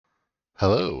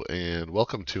Hello, and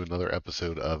welcome to another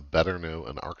episode of Better Know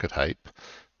an Archetype.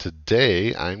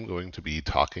 Today, I'm going to be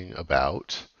talking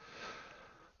about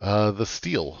the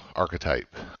steel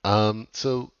archetype.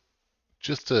 So,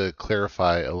 just to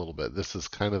clarify a little bit, this is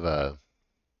kind of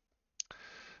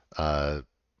uh,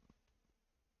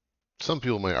 some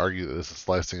people might argue that this is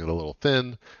slicing it a little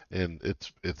thin, and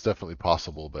it's definitely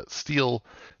possible. But steel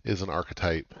is an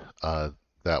archetype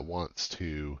that wants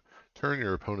to turn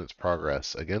your opponent's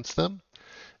progress against them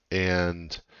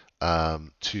and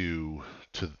to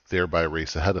thereby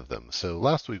race ahead of them. So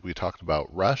last week we talked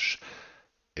about rush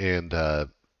and or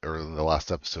in the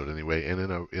last episode anyway, and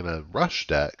in a rush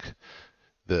deck,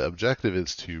 the objective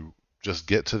is to just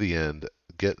get to the end,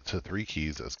 get to three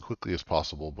keys as quickly as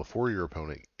possible before your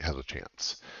opponent has a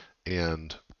chance.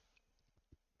 And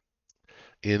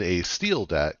in a steel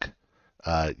deck,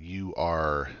 you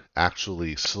are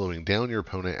actually slowing down your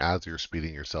opponent as you're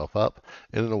speeding yourself up.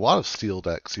 And in a lot of steel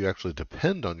decks, you actually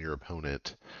depend on your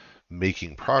opponent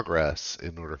making progress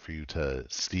in order for you to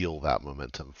steal that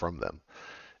momentum from them.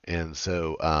 And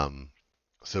so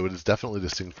it is definitely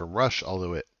distinct from rush,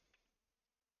 although it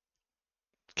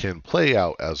can play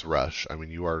out as rush. I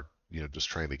mean, you are just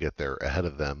trying to get there ahead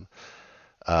of them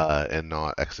and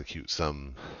not execute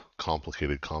some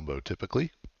complicated combo typically.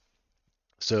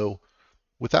 So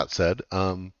with that said,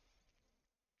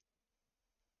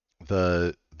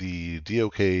 the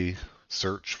DOK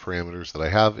search parameters that I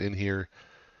have in here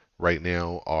right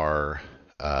now are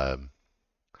the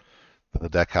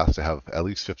deck has to have at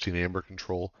least 15 amber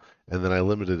control, and then I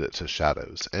limited it to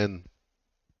shadows. And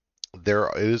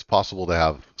it is possible to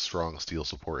have strong steel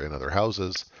support in other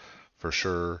houses, for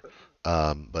sure.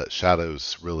 But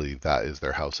shadows really that is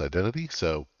their house identity,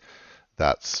 so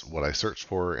that's what I searched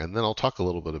for. And then I'll talk a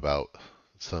little bit about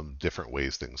some different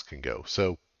ways things can go.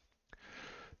 So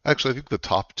actually, I think the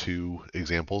top two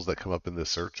examples that come up in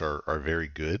this search are very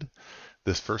good.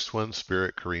 This first one,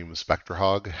 Spirit Kareem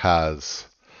Spectrahog, has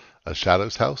a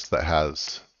Shadows house that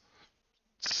has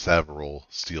several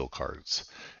steel cards.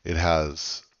 It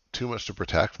has Too Much to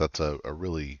Protect. That's a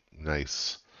really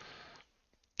nice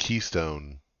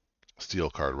keystone steel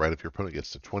card. Right, if your opponent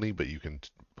gets to 20, but you can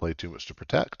play Too Much to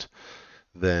Protect,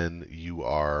 then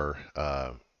you're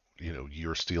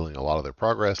stealing a lot of their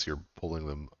progress. You're pulling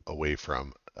them away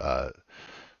from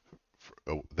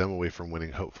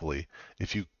winning, hopefully.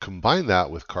 If you combine that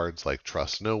with cards like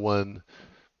Trust No One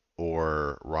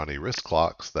or Ronnie Wrist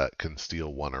Clocks that can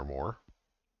steal one or more,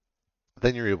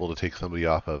 then you're able to take somebody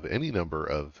off of any number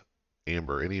of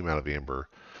amber, any amount of amber,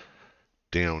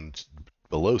 down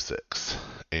below 6,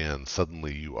 and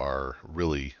suddenly you are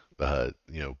really,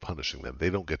 punishing them. They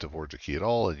don't get to forge a key at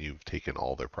all, and you've taken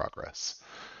all their progress.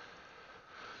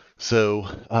 So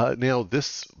now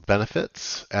this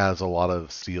benefits, as a lot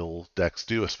of steel decks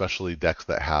do, especially decks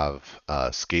that have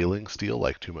scaling steel,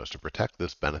 like Too Much to Protect.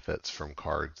 This benefits from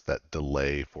cards that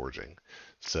delay forging.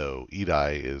 So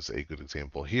Edai is a good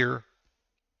example here,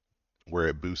 where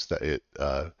it boosts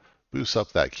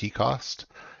up that key cost,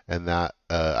 and that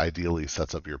ideally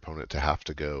sets up your opponent to have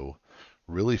to go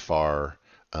really far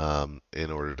in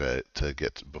order to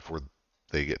get before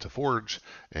they get to forge,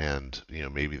 and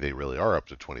maybe they really are up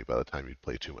to 20 by the time you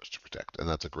play Too Much to Protect, and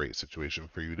that's a great situation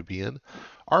for you to be in.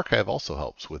 Archive also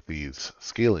helps with these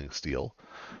scaling steel,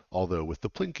 although with the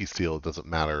Plinky steel it doesn't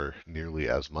matter nearly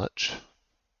as much.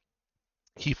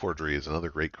 Key Forgery is another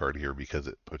great card here because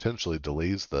it potentially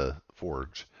delays the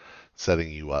forge,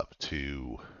 setting you up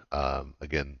to,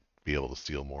 again, be able to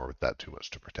steal more with that Too Much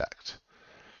to Protect.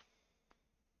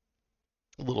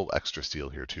 A little extra steal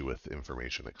here too with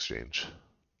information exchange.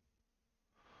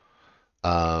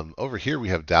 Over here we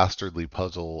have Dastardly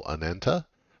Puzzle Anenta,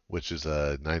 which is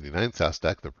a 99 SAS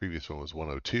deck. The previous one was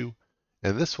 102.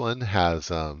 And this one has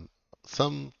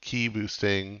some key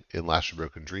boosting in Lash of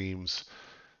Broken Dreams,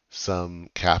 some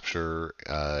capture,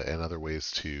 and other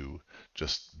ways to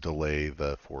just delay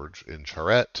the forge in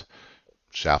Charette.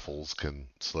 Shaffles can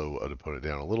slow an opponent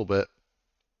down a little bit.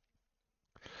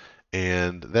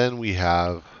 And then we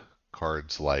have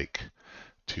cards like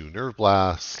 2 Nerve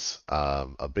Blasts,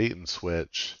 a Bait and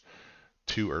Switch,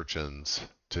 2 Urchins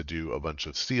to do a bunch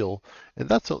of steal. And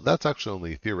that's actually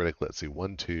only theoretically, let's see,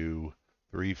 1, 2,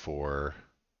 3, 4,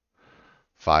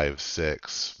 5,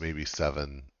 6, maybe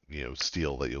 7,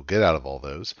 steal that you'll get out of all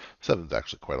those. 7's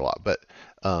actually quite a lot, but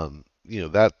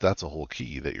that's a whole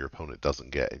key that your opponent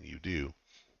doesn't get and you do.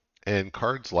 And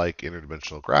cards like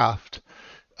Interdimensional Graft,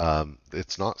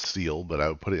 it's not steal, but I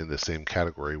would put it in the same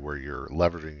category where you're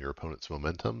leveraging your opponent's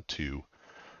momentum to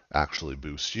actually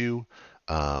boost you.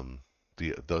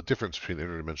 The difference between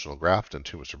Interdimensional Graft and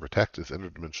Too Much to Protect is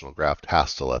Interdimensional Graft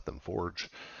has to let them forge,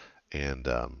 And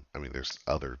I mean, there's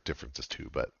other differences too,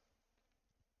 but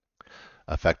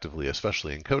effectively,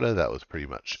 especially in Coda, that was pretty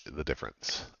much the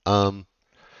difference.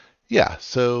 Yeah,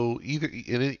 so either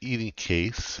in any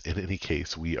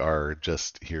case, we are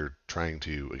just here trying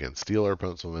to again steal our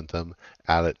opponent's momentum,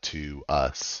 add it to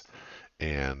us,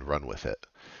 and run with it.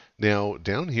 Now,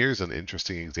 down here is an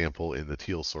interesting example in the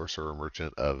Teal Sorcerer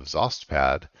Merchant of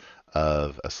Zostpad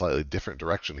of a slightly different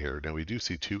direction here. Now, we do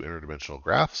see two interdimensional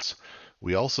graphs.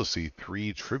 We also see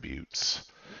three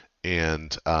tributes,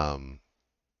 and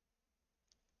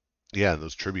yeah, and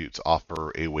those tributes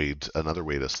offer another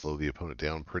way to slow the opponent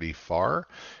down pretty far.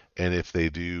 And if they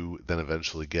do then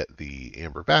eventually get the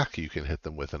amber back, you can hit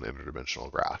them with an interdimensional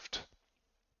graft,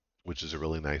 which is a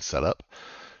really nice setup.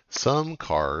 Some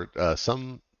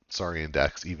Saurian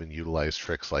decks even utilize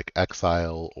tricks like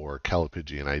Exile or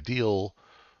Callipygian Ideal,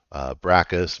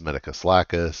 Brachus, Medicus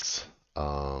Lacus,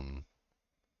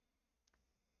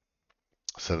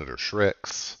 Senator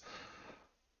Shrix.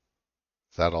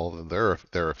 Is that all of them? There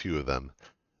are a few of them.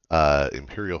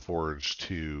 Imperial Forge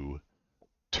to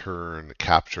turn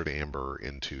captured amber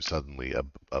into suddenly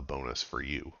a bonus for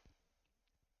you,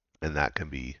 and that can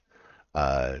be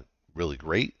uh, really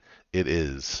great. It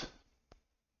is,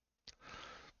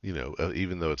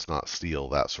 even though it's not steal,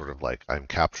 that sort of like I'm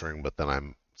capturing, but then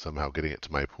I'm somehow getting it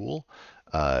to my pool,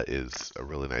 is a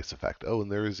really nice effect. Oh,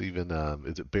 and there is even,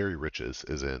 is it Berry Riches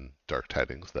is in Dark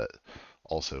Tidings that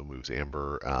also moves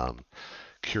amber.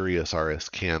 Curious RS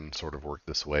can sort of work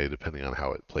this way depending on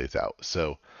how it plays out.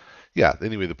 So yeah,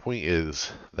 anyway, the point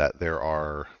is that there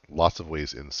are lots of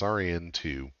ways in Saurian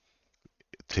to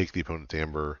take the opponent's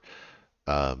amber,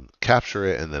 capture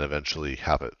it, and then eventually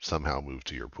have it somehow move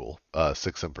to your pool.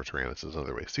 Six Emperor Tyrannus is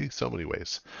another way. See, so many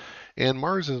ways. And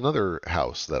Mars is another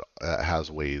house that has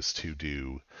ways to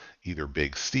do either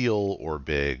big steal or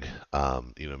big,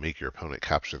 make your opponent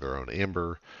capture their own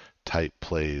amber type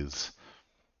plays.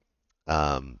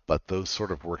 But those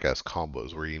sort of work as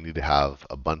combos where you need to have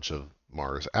a bunch of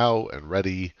Mars out and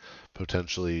ready,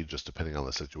 potentially, just depending on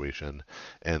the situation.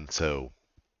 And so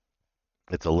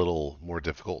it's a little more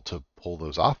difficult to pull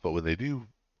those off. But when they do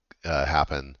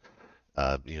happen,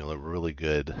 a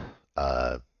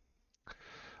uh,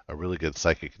 really good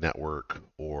psychic network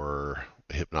or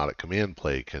hypnotic command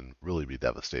play can really be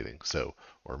devastating. So,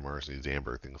 or Mars needs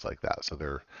amber, things like that. So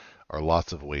there are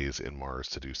lots of ways in Mars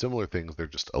to do similar things. They're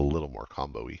just a little more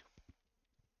combo-y,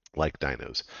 like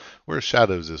Dinos. Whereas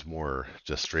Shadows is more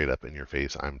just straight up in your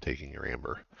face, I'm taking your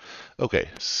amber. Okay,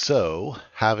 so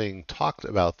having talked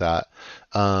about that,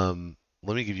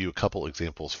 let me give you a couple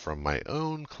examples from my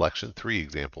own collection. Three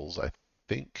examples, I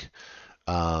think.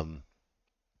 Um,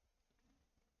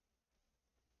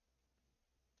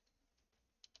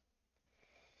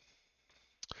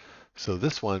 so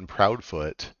this one,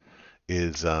 Proudfoot,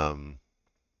 is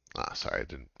sorry,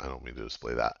 I don't mean to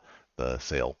display that. The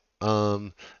sale.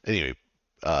 Anyway,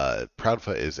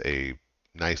 Proudfoot is a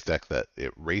nice deck that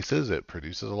it races, it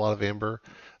produces a lot of amber,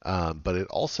 but it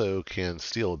also can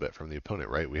steal a bit from the opponent,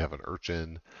 right? We have an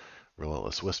Urchin,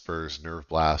 Relentless Whispers, Nerve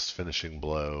Blast, Finishing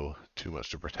Blow, Too Much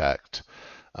to Protect.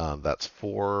 That's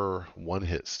four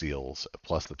one-hit steals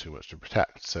plus the Too Much to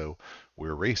Protect. So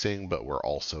we're racing, but we're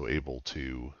also able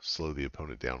to slow the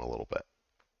opponent down a little bit.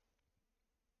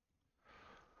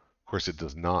 Of course, it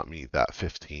does not meet that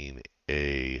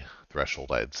 15A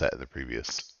threshold I had set in the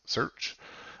previous search.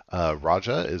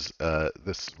 This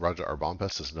Raja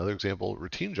Arbompest is another example.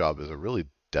 Routine Job is a really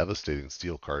devastating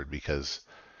steal card because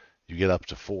you get up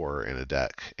to four in a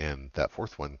deck, and that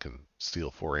fourth one can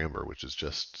steal four amber, which is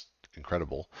just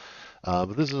incredible.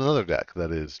 But this is another deck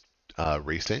that is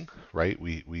racing, right?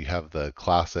 We have the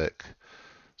classic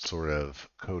sort of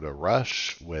Coda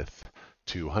Rush with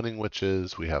two Hunting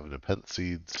Witches. We have Nepenthe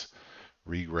Seeds,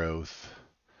 Regrowth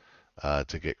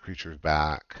to get creatures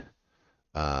back.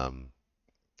 Um,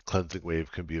 Cleansing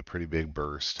Wave can be a pretty big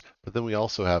burst. But then we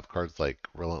also have cards like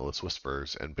Relentless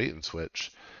Whispers and Bait and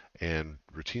Switch and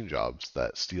Routine Jobs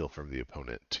that steal from the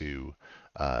opponent to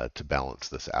balance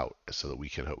this out so that we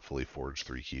can hopefully forge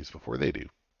three keys before they do.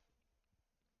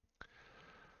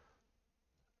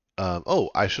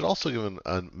 I should also give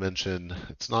a mention.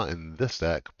 It's not in this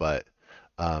deck, but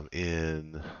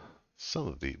in some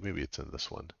of maybe it's in this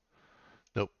one.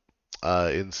 Nope.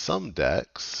 In some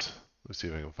decks, let's see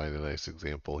if I can find a nice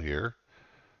example here.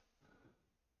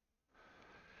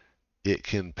 It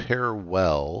can pair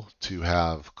well to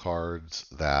have cards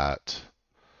that.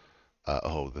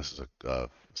 This is a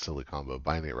silly combo.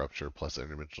 Binary Rupture plus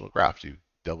Interdimensional Graft. You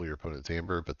double your opponent's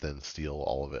amber, but then steal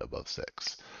all of it above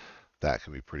 6. that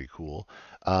can be pretty cool.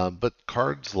 But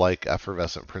cards like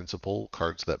Effervescent Principle,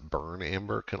 cards that burn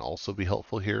amber, can also be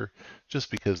helpful here,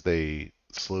 just because they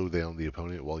slow down the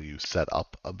opponent while you set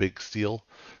up a big steal.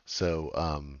 So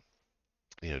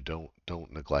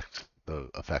don't neglect the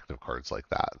effect of cards like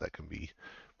that. That can be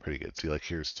pretty good. See, like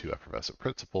here's two Effervescent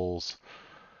Principles,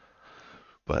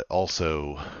 but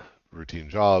also routine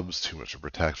jobs, too much to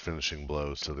protect, finishing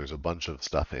blows. So there's a bunch of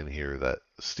stuff in here that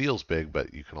steals big,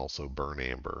 but you can also burn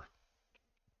amber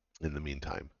in the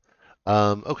meantime.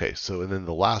 Okay, so and then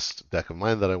the last deck of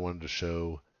mine that I wanted to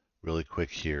show really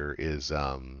quick here is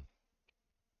Hillen.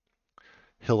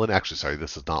 Actually, sorry,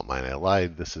 this is not mine. I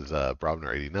lied. This is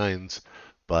Brobner 89's,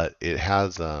 but it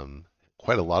has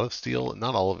quite a lot of steel.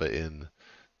 Not all of it in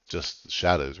just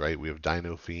shadows, right? We have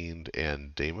Dino Fiend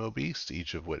and Damo Beast,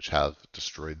 each of which have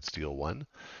destroyed steel 1,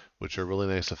 which are really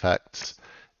nice effects.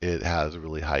 It has a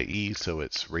really high E, so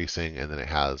it's racing, and then it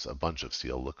has a bunch of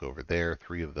steel. Look over there,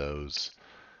 3 of those,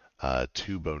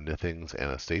 2 Bonithings,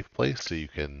 and a safe place, so you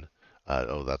can.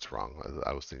 Oh, that's wrong.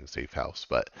 I was thinking safe house,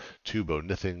 but 2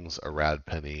 Bonithings, a Rad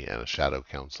Penny, and a Shadow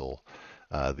Council.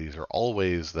 These are all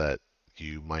ways that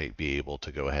you might be able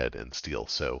to go ahead and steal.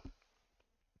 So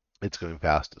it's going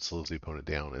fast, it slows the opponent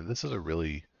down, and this is a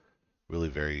really, really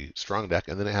very strong deck.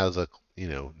 And then it has a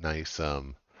nice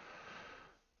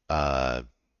uh,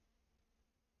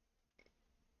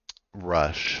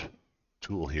 rush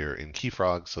tool here in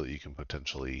Keyfrog, so that you can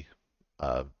potentially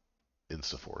uh,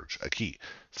 insta-forge a key.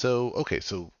 So okay,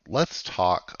 so let's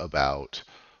talk about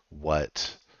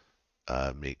what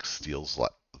makes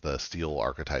the steel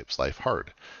archetype's life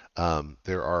hard.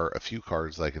 There are a few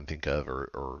cards that I can think of,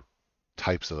 or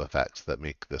types of effects that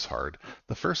make this hard.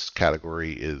 The first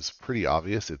category is pretty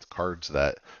obvious. It's cards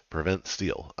that prevent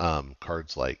steal.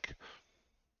 Cards like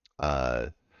uh,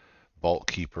 Vault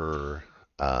Keeper,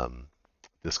 um,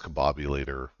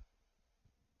 Discombobulator,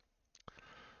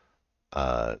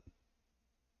 uh,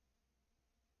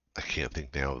 I can't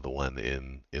think now of the one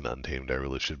in Untamed. I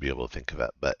really should be able to think of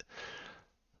it, but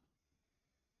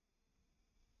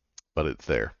it's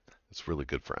there. It's really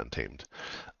good for Untamed.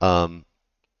 Um,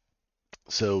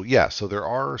 so yeah, so there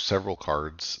are several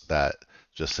cards that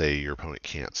just say your opponent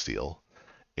can't steal,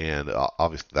 and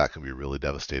obviously that can be really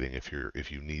devastating if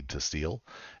you need to steal.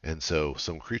 And so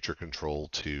some creature control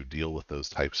to deal with those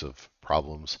types of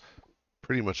problems.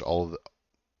 Pretty much all of the,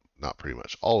 not pretty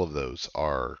much all of those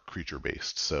are creature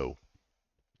based. So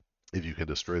if you can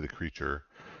destroy the creature,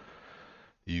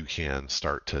 you can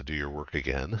start to do your work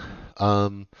again.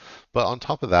 Um, but on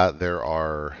top of that, there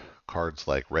are cards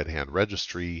like Red Hand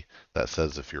Registry that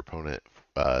says if your opponent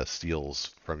steals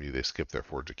from you, they skip their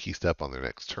Forge a Key step on their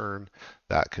next turn.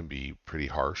 That can be pretty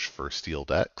harsh for steel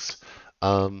decks.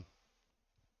 Um,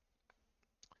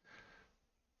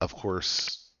 of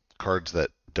course, cards that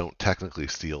don't technically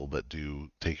steal but do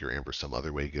take your amber some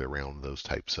other way get around those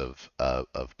types of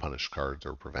punish cards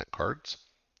or prevent cards.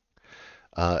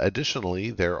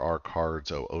 Additionally, there are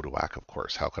cards. Oh, Odoac, of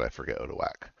course. How could I forget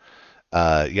Odoac?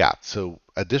 Yeah. So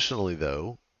additionally,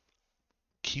 though,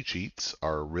 key cheats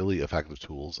are really effective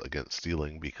tools against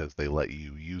stealing because they let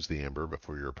you use the amber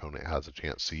before your opponent has a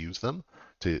chance to use them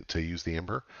to use the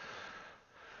amber.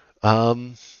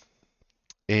 Um,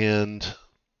 and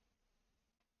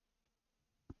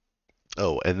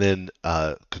and then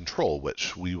control,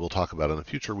 which we will talk about in a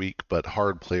future week, but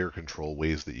hard player control,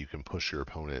 ways that you can push your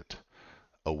opponent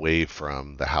away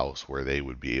from the house where they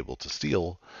would be able to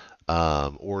steal,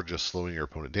 or just slowing your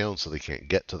opponent down so they can't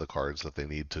get to the cards that they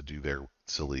need to do their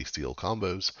silly steal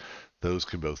combos. Those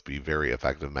can both be very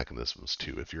effective mechanisms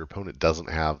too. If your opponent doesn't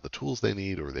have the tools they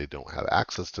need or they don't have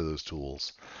access to those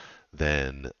tools,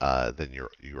 then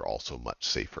you're also much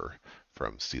safer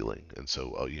from stealing. And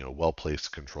so well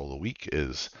placed control the weak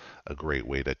is a great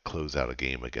way to close out a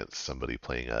game against somebody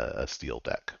playing a steal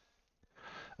deck.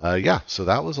 Yeah, so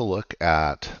that was a look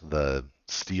at the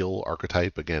steel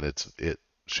archetype. Again, it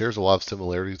shares a lot of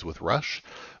similarities with Rush,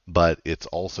 but it's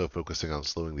also focusing on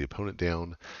slowing the opponent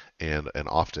down and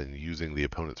often using the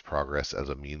opponent's progress as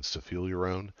a means to fuel your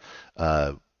own.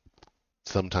 Uh,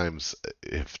 Sometimes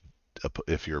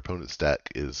if your opponent's deck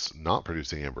is not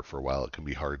producing amber for a while, it can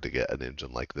be hard to get an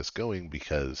engine like this going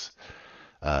because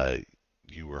uh,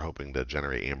 you were hoping to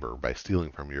generate amber by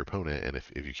stealing from your opponent, and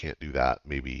if you can't do that,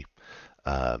 maybe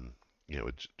um,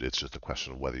 it's just a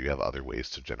question of whether you have other ways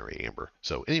to generate amber.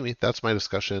 So anyway, that's my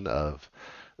discussion of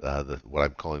what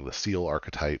I'm calling the seal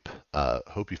archetype.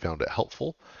 Hope you found it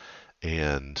helpful.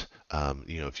 And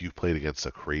if you've played against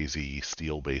a crazy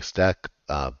steel-based deck,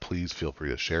 please feel free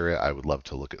to share it. I would love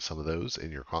to look at some of those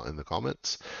in the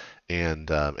comments. And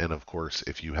of course,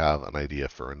 if you have an idea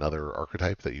for another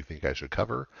archetype that you think I should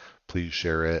cover, please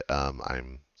share it.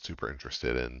 I'm super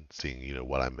interested in seeing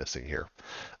what I'm missing here.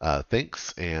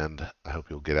 Thanks, and I hope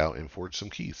you'll get out and forge some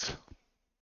keys.